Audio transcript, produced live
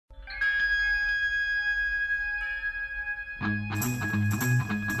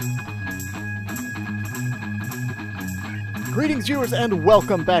Greetings viewers and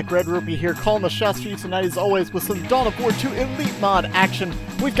welcome back. Red-Rupee here, calling the shots for you tonight as always with some Dawn of War 2 Elite Mod action.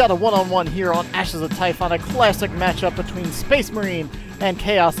 We've got a one-on-one here on Ashes of Typhon, a classic matchup between Space Marine and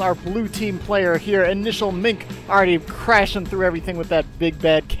Chaos, our blue team player here. InitialMink already crashing through everything with that big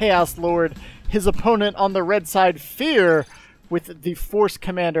bad Chaos Lord. His opponent on the red side, Fear, with the Force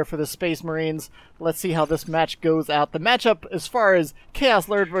Commander for the Space Marines. Let's see how this match goes out. The matchup as far as Chaos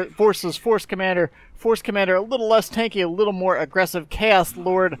Lord versus Force Commander a little less tanky, a little more aggressive. Chaos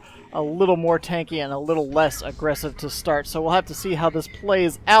Lord a little more tanky and a little less aggressive to start. So we'll have to see how this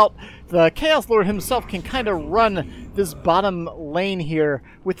plays out. The Chaos Lord himself can kind of run this bottom lane here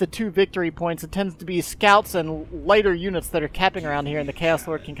with the 2 victory points. It tends to be scouts and lighter units that are capping around here, and the Chaos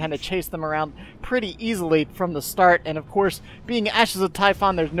Lord can kind of chase them around pretty easily from the start. And of course, being Ashes of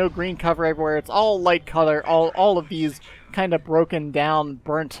Typhon, there's no green cover everywhere. It's all light color, all of these kind of broken down,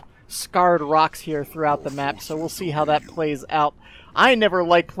 burnt, scarred rocks here throughout the map. So we'll see how that plays out. I never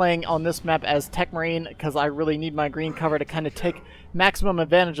like playing on this map as Tech Marine because I really need my green cover to kind of take maximum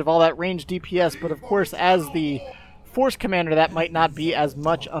advantage of all that range DPS, but of course as the Force Commander that might not be as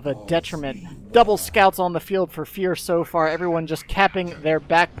much of a detriment. Double scouts on the field for Fear so far, everyone just capping their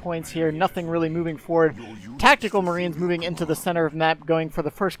back points here, nothing really moving forward. Tactical Marines moving into the center of the map, going for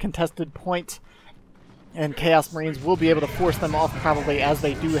the first contested point. And Chaos Marines will be able to force them off probably, as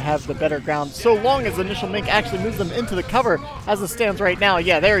they do have the better ground, so long as InitialMink actually moves them into the cover as it stands right now.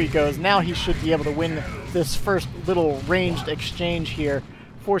 Yeah, there he goes. Now he should be able to win this first little ranged exchange here.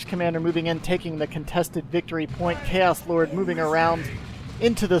 Force Commander moving in, taking the contested victory point. Chaos Lord moving around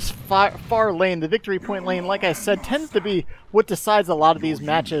into this far lane. The victory point lane, like I said, tends to be what decides a lot of these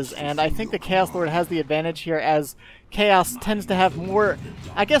matches, and I think the Chaos Lord has the advantage here as Chaos tends to have more,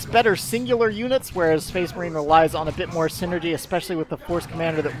 I guess, better singular units, whereas Space Marine relies on a bit more synergy, especially with the Force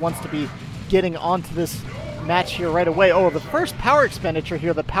Commander that wants to be getting onto this match here right away. Oh, the first power expenditure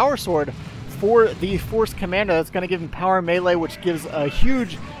here, the Power Sword for the Force Commander. That's going to give him power melee, which gives a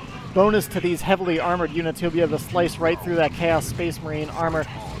huge bonus to these heavily armored units. He'll be able to slice right through that Chaos Space Marine armor.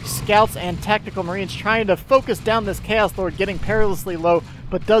 Scouts and Tactical Marines trying to focus down this Chaos Lord, getting perilously low,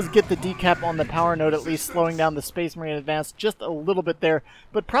 but does get the decap on the power node, at least slowing down the Space Marine advance just a little bit there,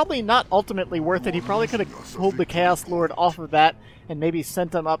 but probably not ultimately worth it. He probably could have pulled the Chaos Lord off of that and maybe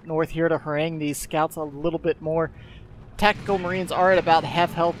sent them up north here to harangue these scouts a little bit more. Tactical Marines are at about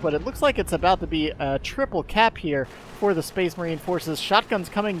half health, but it looks like it's about to be a triple cap here for the Space Marine forces. Shotguns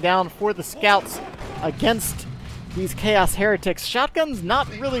coming down for the scouts against these Chaos Heretics. Shotguns not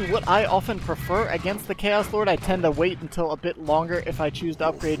really what I often prefer against the Chaos Lord. I tend to wait until a bit longer if I choose to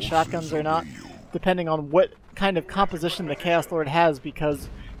upgrade shotguns or not, depending on what kind of composition the Chaos Lord has, because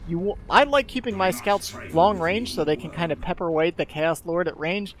I like keeping my scouts long range so they can kind of pepper away the Chaos Lord at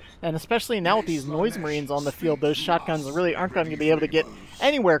range, and especially now with these Noise Marines on the field, those shotguns really aren't going to be able to get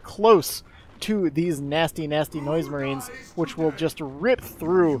anywhere close to these nasty, nasty Noise Marines, which will just rip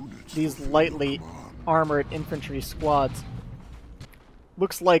through these lightly armored infantry squads.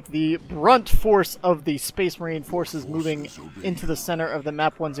 Looks like the brunt force of the Space Marine forces moving into the center of the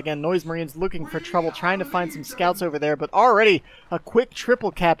map once again. Noise Marines looking for trouble, trying to find some scouts over there, but already a quick triple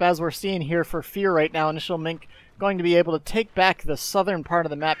cap as we're seeing here for Fear right now. InitialMink going to be able to take back the southern part of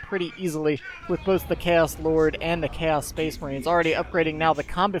the map pretty easily with both the Chaos Lord and the Chaos Space Marines. Already upgrading now the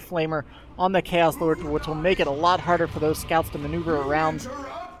Combat Flamer on the Chaos Lord, which will make it a lot harder for those scouts to maneuver around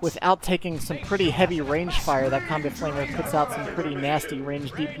without taking some pretty heavy range fire. That Combat Flamer puts out some pretty nasty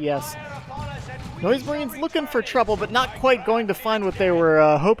range DPS. Noise Marines looking for trouble, but not quite going to find what they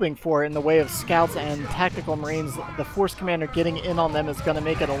were hoping for in the way of scouts and Tactical Marines. The Force Commander getting in on them is going to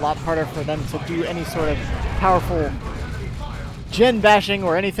make it a lot harder for them to do any sort of powerful gen bashing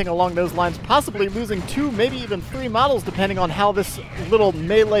or anything along those lines, possibly losing 2, maybe even 3 models depending on how this little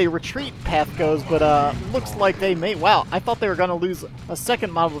melee retreat path goes, but looks like they may. Wow, I thought they were going to lose a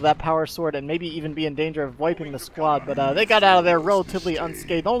second model of that Power Sword and maybe even be in danger of wiping the squad, but they got out of there relatively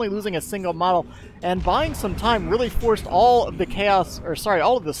unscathed, only losing a single model, and buying some time really forced all of the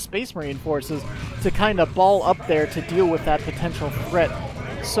all of the Space Marine forces to kind of ball up there to deal with that potential threat.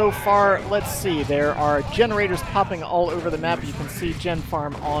 So far, let's see, there are generators popping all over the map. You can see gen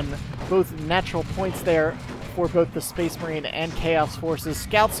farm on both natural points there for both the Space Marine and Chaos forces.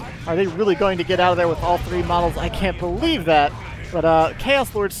 Scouts, are they really going to get out of there with all 3 models? I can't believe that. But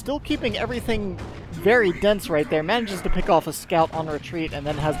Chaos Lord still keeping everything very dense right there. Manages to pick off a scout on retreat and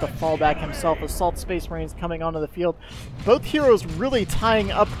then has the fallback himself. Assault Space Marines coming onto the field. Both heroes really tying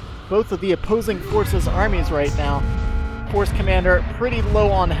up both of the opposing forces' armies right now. Force Commander pretty low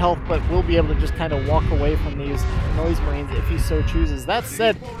on health, but will be able to just kind of walk away from these Noise Marines if he so chooses. That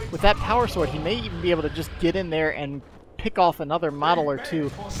said, with that Power Sword, he may even be able to just get in there and pick off another model or two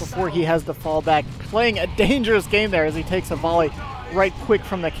before he has to fall back. Playing a dangerous game there as he takes a volley right quick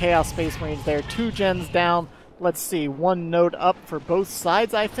from the Chaos Space Marines there. 2 gens down. Let's see, 1 node up for both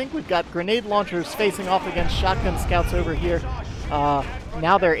sides, I think. We've got grenade launchers facing off against shotgun scouts over here.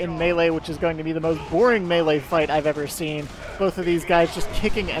 Now they're in melee, which is going to be the most boring melee fight I've ever seen. Both of these guys just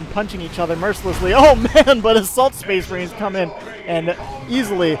kicking and punching each other mercilessly. Oh man, but Assault Space Marines come in and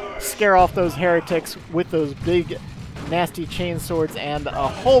easily scare off those heretics with those big, nasty chain swords and a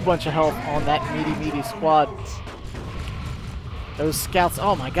whole bunch of health on that meaty squad. Those scouts,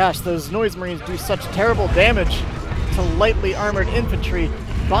 oh my gosh, those Noise Marines do such terrible damage to lightly armored infantry,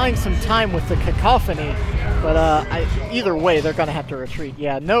 buying some time with the cacophony. But either way, they're going to have to retreat.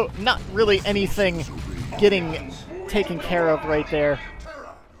 Yeah, no, not really anything getting taken care of right there.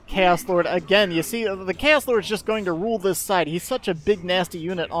 Chaos Lord, again, you see, the Chaos Lord is just going to rule this side. He's such a big, nasty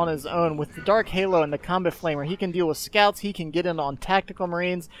unit on his own. With the Dark Halo and the Combat Flamer, he can deal with scouts, he can get in on tactical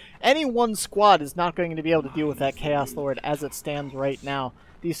Marines. Any one squad is not going to be able to deal with that Chaos Lord as it stands right now.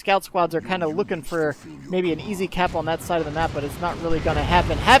 These scout squads are kind of looking for maybe an easy cap on that side of the map, but it's not really going to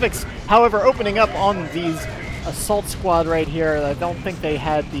happen. Havoc's, however, opening up on these assault squad right here. I don't think they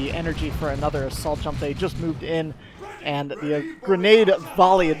had the energy for another assault jump. They just moved in, and the grenade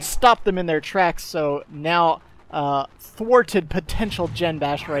volley had stopped them in their tracks, so now thwarted potential gen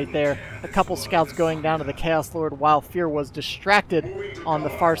bash right there. A couple scouts going down to the Chaos Lord while Fear was distracted on the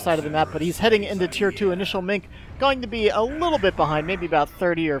far side of the map, but he's heading into Tier 2. Initial Mink going to be a little bit behind, maybe about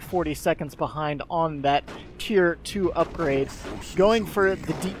 30 or 40 seconds behind on that Tier 2 upgrade. Going for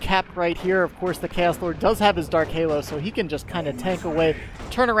the decap right here. Of course, the Chaos Lord does have his Dark Halo, so he can just kind of tank away,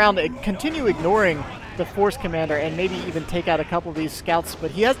 turn around, and continue ignoring the Force Commander and maybe even take out a couple of these scouts.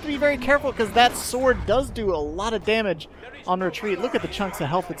 But he has to be very careful because that sword does do a lot of damage on retreat. Look at the chunks of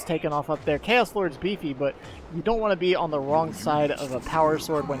health it's taken off up there. Chaos Lord's beefy, but you don't want to be on the wrong side of a power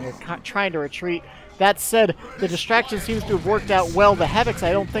sword when you're trying to retreat. That said, the distraction seems to have worked out well. The Havocs,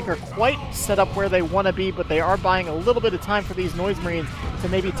 I don't think, are quite set up where they want to be, but they are buying a little bit of time for these Noise Marines to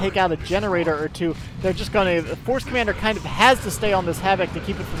maybe take out a generator or two. They're just going to... The Force Commander kind of has to stay on this Havoc to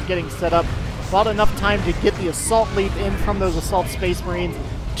keep it from getting set up. Bought enough time to get the Assault Leap in from those Assault Space Marines.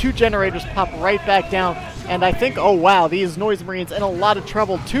 2 generators pop right back down, and I think, oh wow, these Noise Marines in a lot of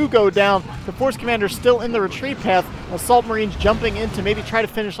trouble. 2 go down. The Force Commander still in the retreat path. Assault Marines jumping in to maybe try to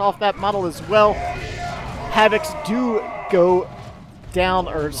finish off that model as well. Havocs do go down,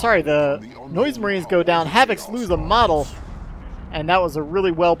 or sorry, the Noise Marines go down. Havocs lose a model, and that was a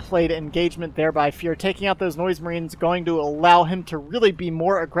really well played engagement there by Fear. Taking out those Noise Marines going to allow him to really be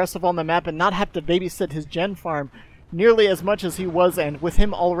more aggressive on the map and not have to babysit his gen farm nearly as much as he was, and with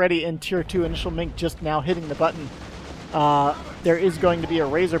him already in Tier 2, Initial Mink just now hitting the button, there is going to be a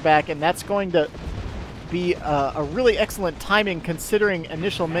Razorback, and that's going to be a really excellent timing considering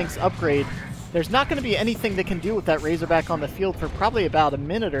Initial Mink's upgrade. There's not going to be anything that can do with that Razorback on the field for probably about a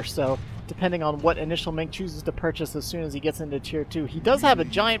minute or so, depending on what Initial Mink chooses to purchase as soon as he gets into Tier 2. He does have a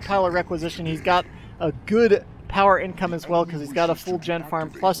giant pile of requisition. He's got a good power income as well because he's got a full gen farm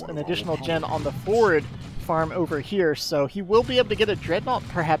plus an additional gen on the forward farm over here, so he will be able to get a Dreadnought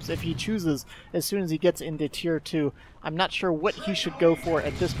perhaps if he chooses as soon as he gets into Tier 2. I'm not sure what he should go for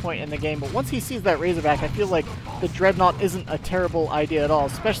at this point in the game, but once he sees that Razorback, I feel like the Dreadnought isn't a terrible idea at all,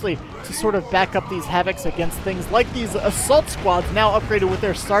 especially to sort of back up these Havocs against things like these Assault Squads now upgraded with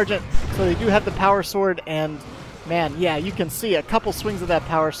their Sergeant, so they do have the Power Sword, and man, yeah, you can see a couple swings of that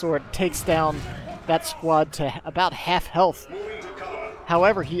Power Sword takes down that squad to about half health.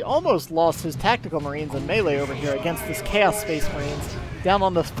 However, he almost lost his Tactical Marines in melee over here against this Chaos Space Marines. Down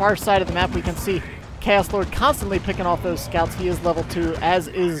on the far side of the map, we can see Chaos Lord constantly picking off those scouts. He is level 2, as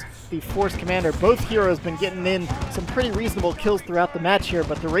is the Force Commander. Both heroes been getting in some pretty reasonable kills throughout the match here,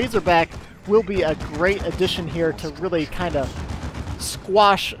 but the Razorback will be a great addition here to really kind of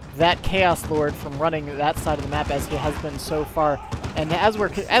squash that Chaos Lord from running that side of the map as he has been so far. And as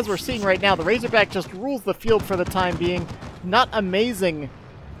we're seeing right now, the Razorback just rules the field for the time being. Not amazing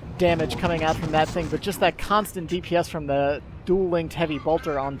damage coming out from that thing, but just that constant DPS from the dual-linked heavy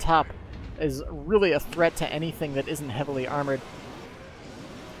bolter on top is really a threat to anything that isn't heavily armored.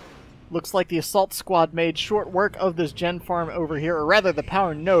 Looks like the Assault Squad made short work of this gen farm over here, or rather the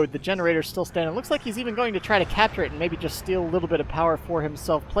power node. The generator's still standing. Looks like he's even going to try to capture it and maybe just steal a little bit of power for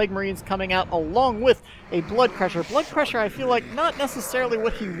himself. Plague Marines coming out along with a Blood Crusher. Blood Crusher, I feel like, not necessarily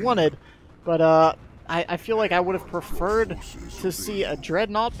what he wanted, but I feel like I would have preferred to see a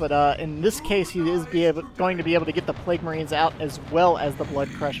Dreadnought, but in this case he is going to be able to get the Plague Marines out as well as the Blood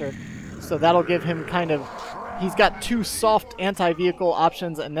Crusher. So that'll give him kind of... He's got 2 soft anti-vehicle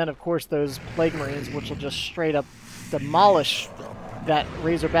options, and then of course those Plague Marines, which will just straight up demolish that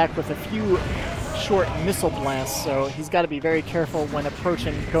Razorback with a few short missile blasts, so he's got to be very careful when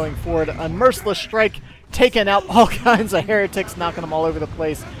approaching going forward. A merciless strike, taking out all kinds of heretics, knocking them all over the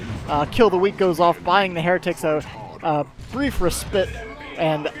place. Kill the Weak goes off, buying the heretics a brief respite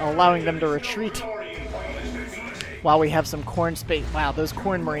and allowing them to retreat while we have some corn space. Wow, those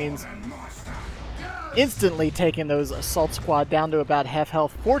corn marines instantly taking those assault squad down to about half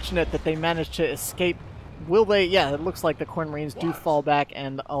health. Fortunate that they managed to escape. Will they? Yeah, it looks like the corn marines do fall back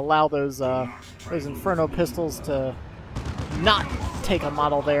and allow those inferno pistols to not take a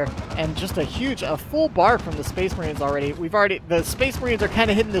model there. And just a full bar from the Space Marines already. The Space Marines are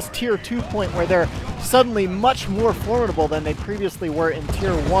kind of hitting this tier 2 point where they're suddenly much more formidable than they previously were in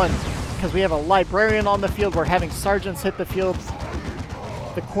tier 1, because we have a librarian on the field. We're having sergeants hit the field.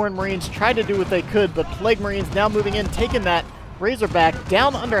 The corn marines tried to do what they could, but plague marines now moving in, taking that Razorback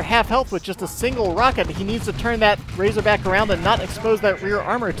down under half health with just a single rocket. He needs to turn that Razorback around and not expose that rear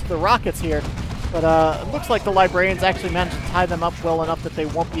armor to the rockets here. But it looks like the librarians actually managed to tie them up well enough that they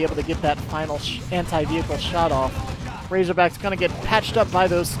won't be able to get that final anti-vehicle shot off. Razorback's going to get patched up by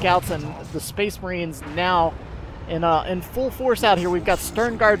those scouts, and the Space Marines now in full force out here. We've got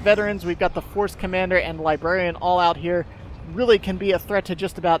Stern Guard veterans, we've got the Force Commander and Librarian all out here. Really can be a threat to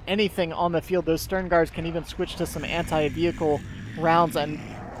just about anything on the field. Those Stern Guards can even switch to some anti-vehicle rounds and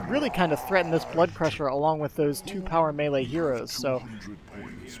really kind of threaten this Blood Crusher along with those 2 power melee heroes. So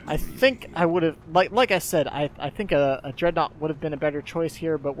I think I would have, like I said, I think a Dreadnought would have been a better choice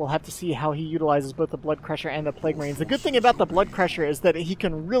here, but we'll have to see how he utilizes both the Blood Crusher and the Plague Marines. The good thing about the Blood Crusher is that he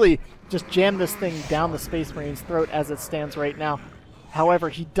can really just jam this thing down the Space Marine's throat as it stands right now.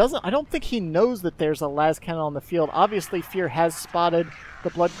 However, I don't think he knows that there's a las cannon on the field. Obviously, Fear has spotted the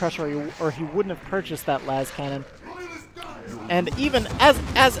Blood Crusher, or he wouldn't have purchased that las cannon. And even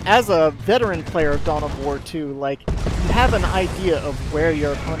as a veteran player of Dawn of War 2, like, you have an idea of where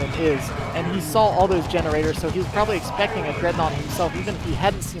your opponent is. And he saw all those generators, so he was probably expecting a Dreadnought himself, even if he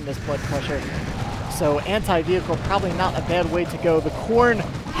hadn't seen this Blood Crusher. So anti-vehicle, probably not a bad way to go. The Corn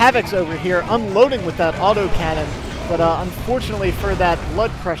Havocs over here unloading with that autocannon. But unfortunately for that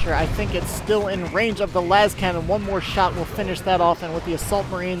Blood Crusher, I think it's still in range of the las cannon. One more shot will finish that off, and with the Assault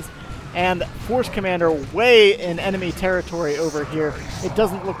Marines and Force Commander way in enemy territory over here, it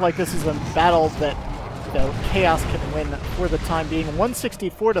doesn't look like this is a battle that Chaos can win for the time being.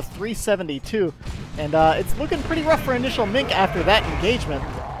 164 to 372, and it's looking pretty rough for InitialMink after that engagement.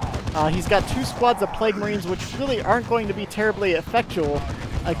 He's got 2 squads of Plague Marines, which really aren't going to be terribly effectual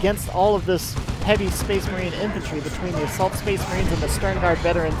against all of this heavy Space Marine infantry between the Assault Space Marines and the Stern Guard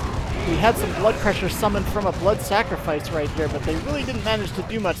veterans. We had some Blood Crusher summoned from a Blood Sacrifice right here, but they really didn't manage to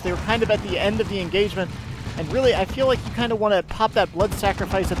do much. They were kind of at the end of the engagement, and really I feel like you kind of want to pop that Blood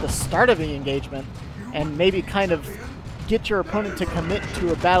Sacrifice at the start of the engagement and maybe kind of get your opponent to commit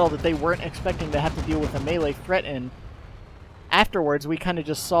to a battle that they weren't expecting to have to deal with a melee threat in. Afterwards, we kind of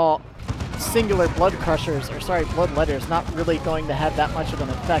just saw singular Blood Crushers, or sorry, Bloodletters, not really going to have that much of an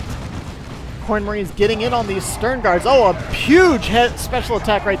effect. Corn Marines getting in on these Stern Guards. Oh, a huge special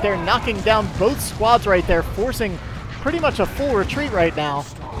attack right there, knocking down both squads right there, forcing pretty much a full retreat right now.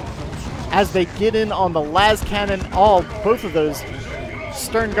 As they get in on the las cannon, both of those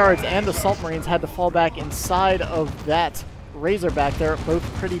Stern Guards and Assault Marines had to fall back inside of that Razorback. They're both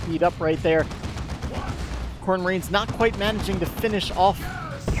pretty beat up right there. Corn Marines not quite managing to finish off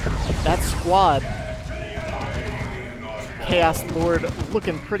that squad. Chaos Lord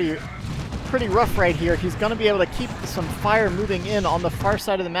looking pretty rough right here. He's going to be able to keep some fire moving in. On the far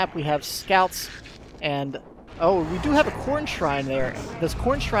side of the map, we have scouts, and oh, we do have a Corn Shrine there. This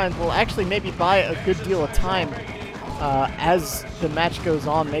Corn Shrine will actually maybe buy a good deal of time as the match goes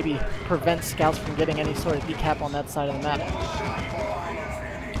on, maybe prevent scouts from getting any sort of decap on that side of the map.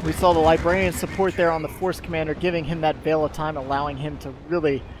 We saw the Librarian support there on the Force Commander, giving him that veil of time, allowing him to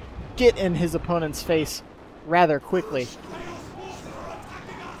really get in his opponent's face rather quickly.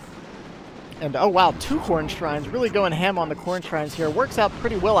 And oh wow, 2 Corn Shrines, really going ham on the Corn Shrines here. Works out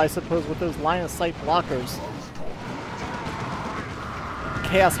pretty well, I suppose, with those line of sight blockers.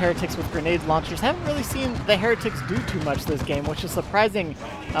 Chaos Heretics with grenade launchers. Haven't really seen the Heretics do too much this game, which is surprising.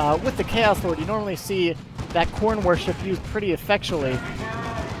 With the Chaos Lord, you normally see that Corn Worship used pretty effectually,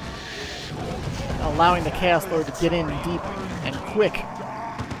 allowing the Chaos Lord to get in deep and quick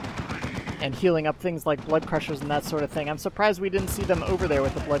and healing up things like Blood Crushers and that sort of thing. I'm surprised we didn't see them over there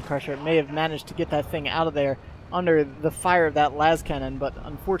with the Blood Crusher. It may have managed to get that thing out of there under the fire of that las cannon, but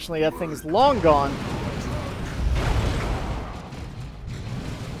unfortunately that thing's long gone.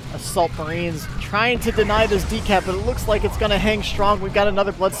 Assault Marines trying to deny this decap, but it looks like it's going to hang strong. We've got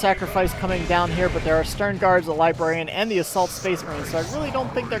another Blood Sacrifice coming down here, but there are Stern Guards, the Librarian, and the Assault Space Marines, so I really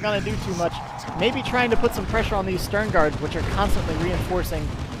don't think they're going to do too much. Maybe trying to put some pressure on these Stern Guards, which are constantly reinforcing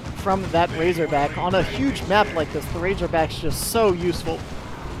from that Razorback. On a huge map like this, the Razorback's just so useful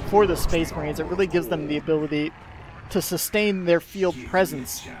for the Space Marines. It really gives them the ability to sustain their field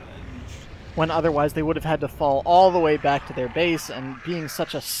presence when otherwise they would have had to fall all the way back to their base, and being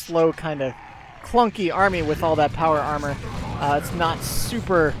such a slow, kind of clunky army with all that power armor, it's not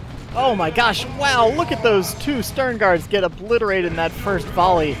super... Oh my gosh, wow, look at those two Stern Guards get obliterated in that first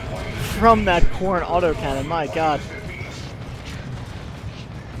volley from that Khorne autocannon, my god.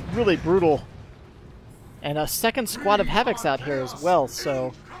 Really brutal. And a second squad of Havocs out here as well,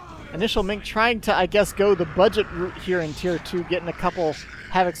 so InitialMink trying to, I guess, go the budget route here in Tier 2, getting a couple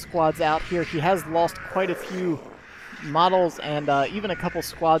Havoc squads out here. He has lost quite a few models and even a couple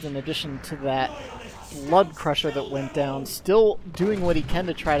squads in addition to that Blood Crusher that went down. Still doing what he can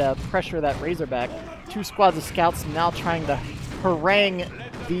to try to pressure that Razorback. 2 squads of scouts now trying to harangue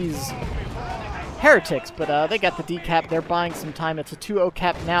these heretics, but they got the decap. They're buying some time. It's a 2-0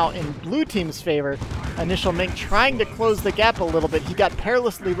 cap now in blue team's favor. InitialMink trying to close the gap a little bit. He got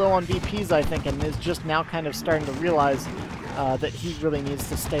perilously low on VPs, I think, and is just now kind of starting to realize that he really needs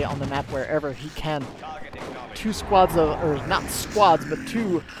to stay on the map wherever he can. 2 squads of, or not squads, but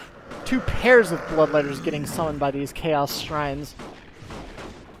two pairs of Bloodletters getting summoned by these Chaos Shrines.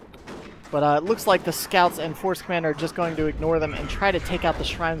 But it looks like the Scouts and Force Commander are just going to ignore them and try to take out the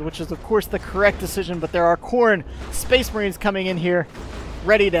Shrines, which is of course the correct decision, but there are Khorne Space Marines coming in here,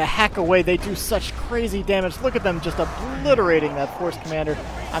 ready to hack away. They do such crazy damage. Look at them just obliterating that Force Commander.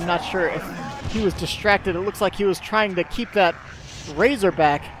 I'm not sure if he was distracted. It looks like he was trying to keep that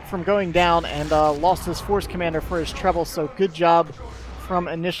Razorback from going down and lost his Force Commander for his treble, so good job from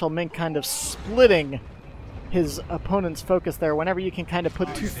InitialMink kind of splitting his opponent's focus there. Whenever you can kind of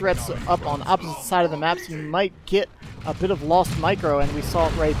put 2 threats up on opposite side of the maps, you might get a bit of lost micro, and we saw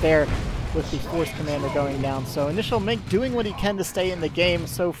it right there with the Force Commander going down. So InitialMink doing what he can to stay in the game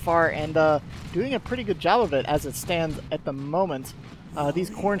so far, and doing a pretty good job of it as it stands at the moment. These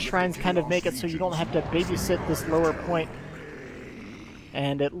Khorne Shrines kind of make it so you don't have to babysit this lower point.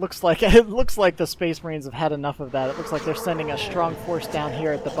 And it looks like the Space Marines have had enough of that. It looks like they're sending a strong force down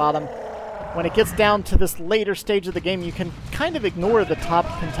here at the bottom. When it gets down to this later stage of the game, you can kind of ignore the top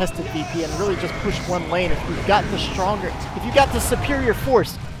contested VP and really just push one lane. If you've got the superior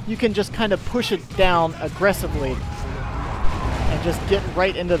force, you can just kind of push it down aggressively and just get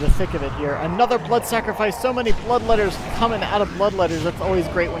right into the thick of it here. Another Blood Sacrifice. So many Bloodletters coming out of Bloodletters. That's always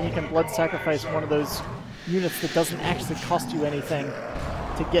great when you can Blood Sacrifice one of those units that doesn't actually cost you anything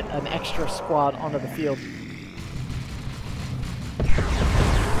to get an extra squad onto the field.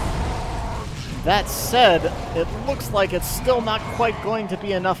 That said, it looks like it's still not quite going to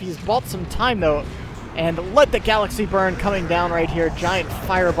be enough. He's bought some time though, and let the galaxy burn coming down right here. Giant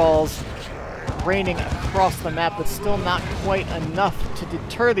fireballs raining across the map, but still not quite enough to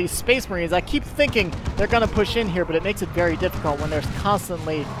deter these Space Marines. I keep thinking they're going to push in here, but it makes it very difficult when there's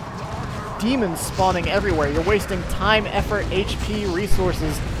constantly demons spawning everywhere. You're wasting time, effort, HP,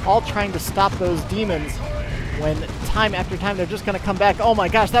 resources, all trying to stop those demons, when time after time they're just going to come back. Oh my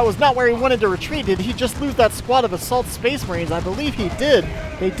gosh, that was not where he wanted to retreat. Did he just lose that squad of Assault Space Marines? I believe he did.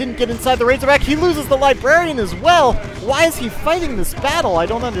 They didn't get inside the Razorback. He loses the Librarian as well. Why is he fighting this battle? I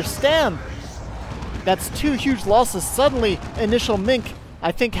don't understand. That's 2 huge losses. Suddenly, InitialMink,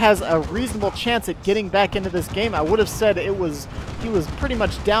 I think, has a reasonable chance at getting back into this game. I would have said he was pretty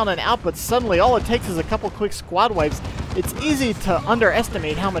much down and out, but suddenly all it takes is a couple quick squad wipes. It's easy to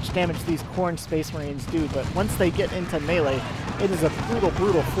underestimate how much damage these Khorne Space Marines do, but once they get into melee, it is a brutal,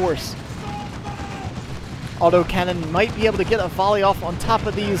 brutal force. Autocannon might be able to get a volley off on top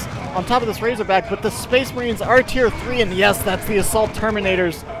of this Razorback, but the Space Marines are Tier 3, and yes, that's the Assault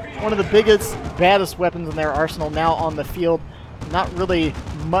Terminators, one of the biggest, baddest weapons in their arsenal now on the field. Not really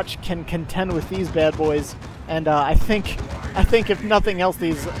much can contend with these bad boys, and I think if nothing else,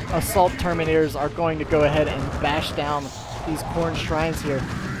 these Assault Terminators are going to go ahead and bash down these Khorne Shrines here.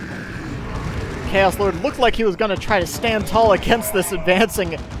 Chaos Lord looked like he was going to try to stand tall against this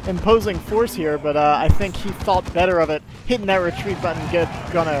advancing, imposing force here, but I think he thought better of it, hitting that retreat button,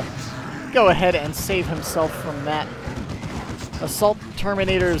 gonna go ahead and save himself from that. Assault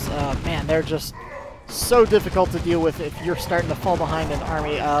Terminators, man, they're just so difficult to deal with if you're starting to fall behind an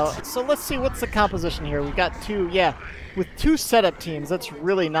army. So let's see, what's the composition here? We've got with 2 setup teams, that's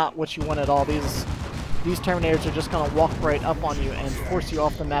really not what you want at all. These Terminators are just going to walk right up on you and force you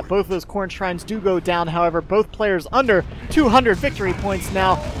off the map. Both of those Khorne Shrines do go down, however, both players under 200 victory points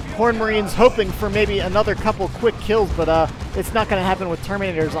now. Corn Marines hoping for maybe another couple quick kills, but it's not going to happen with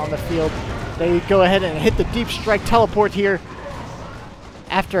Terminators on the field. They go ahead and hit the Deep Strike teleport here.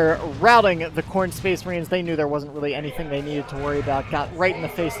 After routing the Corn Space Marines, they knew there wasn't really anything they needed to worry about. Got right in the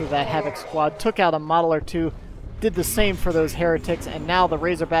face of that Havoc squad, took out a model or two, did the same for those Heretics, and now the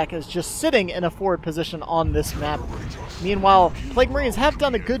Razorback is just sitting in a forward position on this map. Meanwhile, Plague Marines have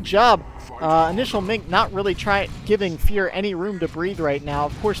done a good job. InitialMink not really giving Fear any room to breathe right now.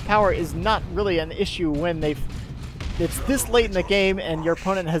 Of course, power is not really an issue when it's this late in the game and your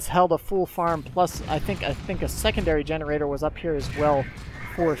opponent has held a full farm, plus I think a secondary generator was up here as well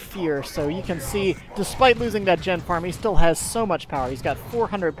for Fear. So you can see, despite losing that gen farm, he still has so much power. He's got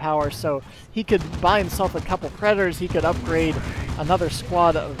 400 power, so he could buy himself a couple Predators, he could upgrade another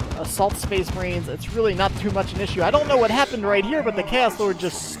squad of Assault Space Marines. It's really not too much an issue. I don't know what happened right here, but the Chaos Lord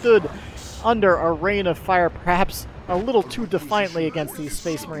just stood under a rain of fire, perhaps a little too defiantly against these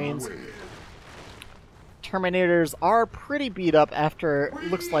Space Marines. Terminators are pretty beat up after,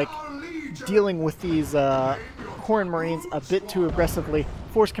 looks like, dealing with these Corn Marines a bit too aggressively.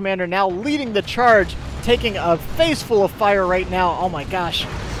 Force Commander now leading the charge, taking a face full of fire right now. Oh my gosh,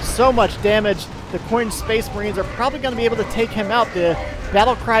 so much damage. The Corn Space Marines are probably going to be able to take him out. The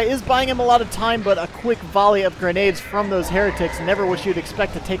battle cry is buying him a lot of time, but a quick volley of grenades from those Heretics, never what you'd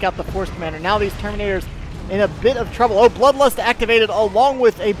expect to take out the Force Commander. Now these Terminators in a bit of trouble. Oh, Bloodlust activated along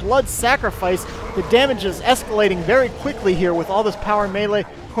with a Blood Sacrifice. The damage is escalating very quickly here with all this power melee.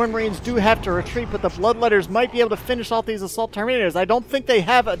 Corn Marines do have to retreat, but the Bloodletters might be able to finish off these Assault Terminators. I don't think they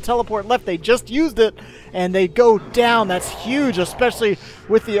have a teleport left. They just used it, and they go down. That's huge, especially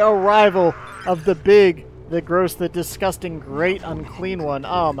with the arrival of the big, the gross, the disgusting, great unclean one.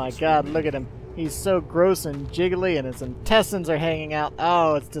 Oh my god, look at him. He's so gross and jiggly, and his intestines are hanging out.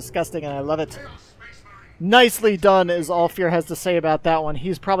 Oh, it's disgusting, and I love it. Nicely done is all Fear has to say about that one.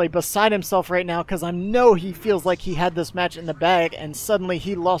 He's probably beside himself right now because I know he feels like he had this match in the bag, and suddenly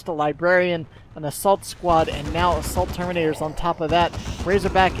he lost a Librarian, an Assault Squad, and now Assault Terminators on top of that.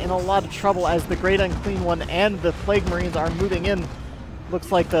 Razorback in a lot of trouble as the Great Unclean One and the Plague Marines are moving in.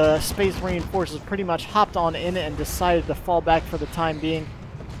 Looks like the Space Marine forces pretty much hopped on in and decided to fall back for the time being.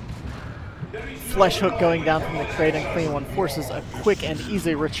 Flesh Hook going down from the Great Unclean One forces a quick and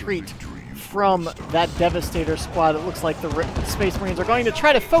easy retreat from that Devastator squad. It looks like the Space Marines are going to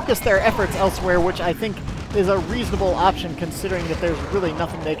try to focus their efforts elsewhere, which I think is a reasonable option considering that there's really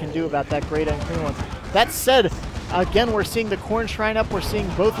nothing they can do about that Great Unclean One. That said, again, we're seeing the Corn Shrine up, we're seeing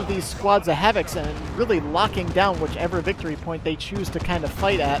both of these squads of Havocs and really locking down whichever victory point they choose to kind of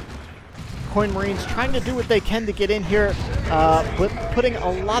fight at. Corn Marines trying to do what they can to get in here, but putting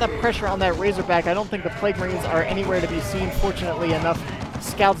a lot of pressure on that Razorback. I don't think the Plague Marines are anywhere to be seen, fortunately enough.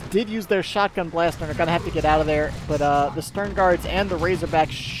 Scouts did use their shotgun blast and are going to have to get out of there, but the Stern Guards and the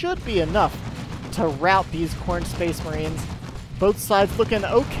Razorback should be enough to rout these Corn Space Marines. Both sides looking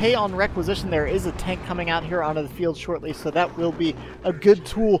okay on requisition. There is a tank coming out here onto the field shortly, so that will be a good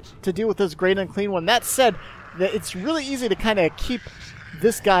tool to deal with this Great Unclean One. That said, it's really easy to kind of keep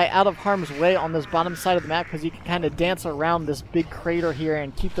this guy out of harm's way on this bottom side of the map because you can kind of dance around this big crater here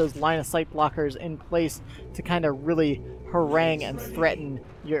and keep those line of sight blockers in place to kind of really harangue and threaten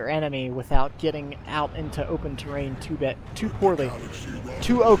your enemy without getting out into open terrain too poorly.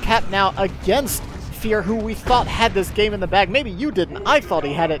 2-0 cap now against Fear, who we thought had this game in the bag. Maybe you didn't. I thought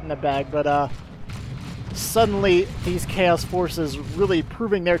he had it in the bag, but suddenly these Chaos Forces really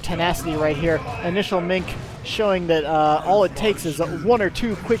proving their tenacity right here. InitialMink showing that all it takes is one or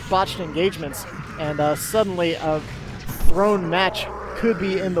two quick botched engagements, and suddenly a thrown match could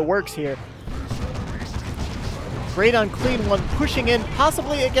be in the works here. Great Unclean One pushing in,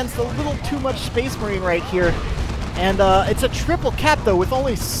 possibly against a little too much Space Marine right here. And it's a triple cap, though, with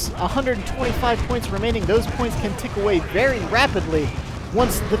only 125 points remaining. Those points can tick away very rapidly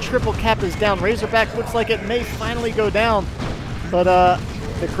once the triple cap is down. Razorback looks like it may finally go down, but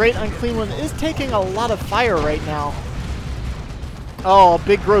the Great Unclean One is taking a lot of fire right now. Oh,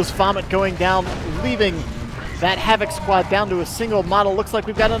 big gross vomit going down, leaving that Havoc squad down to a single model. Looks like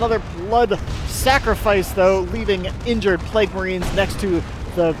we've got another Blood Sacrifice, though, leaving injured Plague Marines next to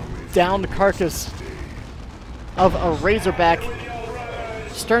the downed carcass of a Razorback.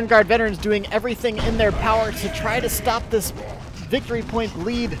 Stern Guard veterans doing everything in their power to try to stop this victory point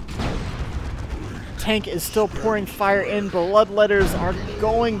lead. Tank is still pouring fire in. Bloodletters are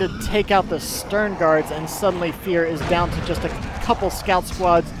going to take out the Stern Guards, and suddenly Fear is down to just a couple scout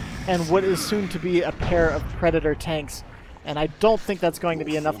squads and what is soon to be a pair of Predator tanks. And I don't think that's going to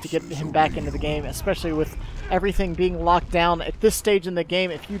be enough to get him back into the game, especially with everything being locked down at this stage in the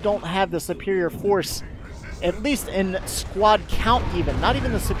game. If you don't have the superior force at least in squad count even, not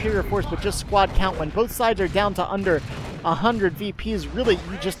even the superior force, but just squad count, when both sides are down to under 100 VPs, really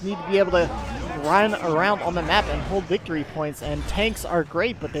you just need to be able to run around on the map and hold victory points, and tanks are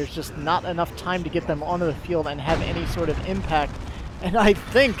great, but there's just not enough time to get them onto the field and have any sort of impact. And I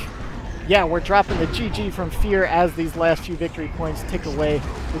think, yeah, we're dropping the GG from Fear as these last few victory points tick away.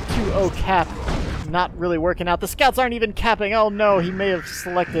 The 2-0 cap not really working out. The scouts aren't even capping. Oh no, he may have just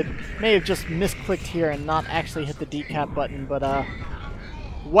misclicked here and not actually hit the decap button, but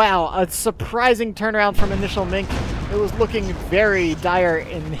wow, a surprising turnaround from InitialMink. It was looking very dire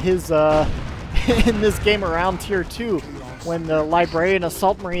in his in this game around Tier 2 when the Librarian,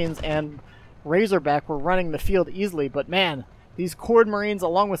 Assault Marines, and Razorback were running the field easily, but man, these Cord Marines,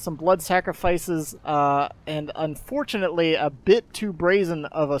 along with some blood sacrifices, and unfortunately a bit too brazen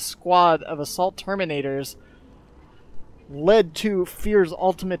of a squad of Assault Terminators, led to Fear's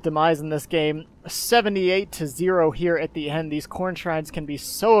ultimate demise in this game. 78-0 here at the end. These Corn Shrines can be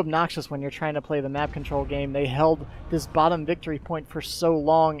so obnoxious when you're trying to play the map control game. They held this bottom victory point for so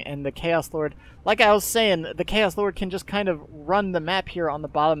long, and the Chaos Lord, like I was saying, the Chaos Lord can just kind of run the map here on the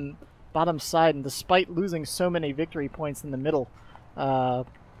bottom side, and despite losing so many victory points in the middle,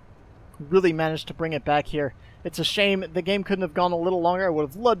 really managed to bring it back here. It's a shame the game couldn't have gone a little longer. I would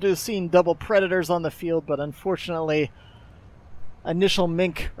have loved to have seen double Predators on the field, but unfortunately,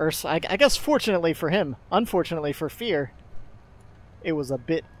 InitialMink, or I guess fortunately for him, unfortunately for Fear, it was a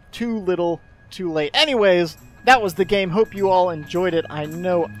bit too little, too late. Anyways, that was the game. Hope you all enjoyed it. I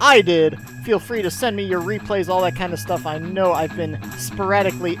know I did. Feel free to send me your replays, all that kind of stuff. I know I've been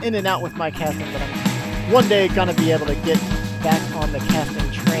sporadically in and out with my casting, but I'm one day gonna be able to get back on the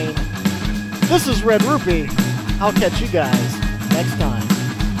casting train. This is Red Rupee. I'll catch you guys next time.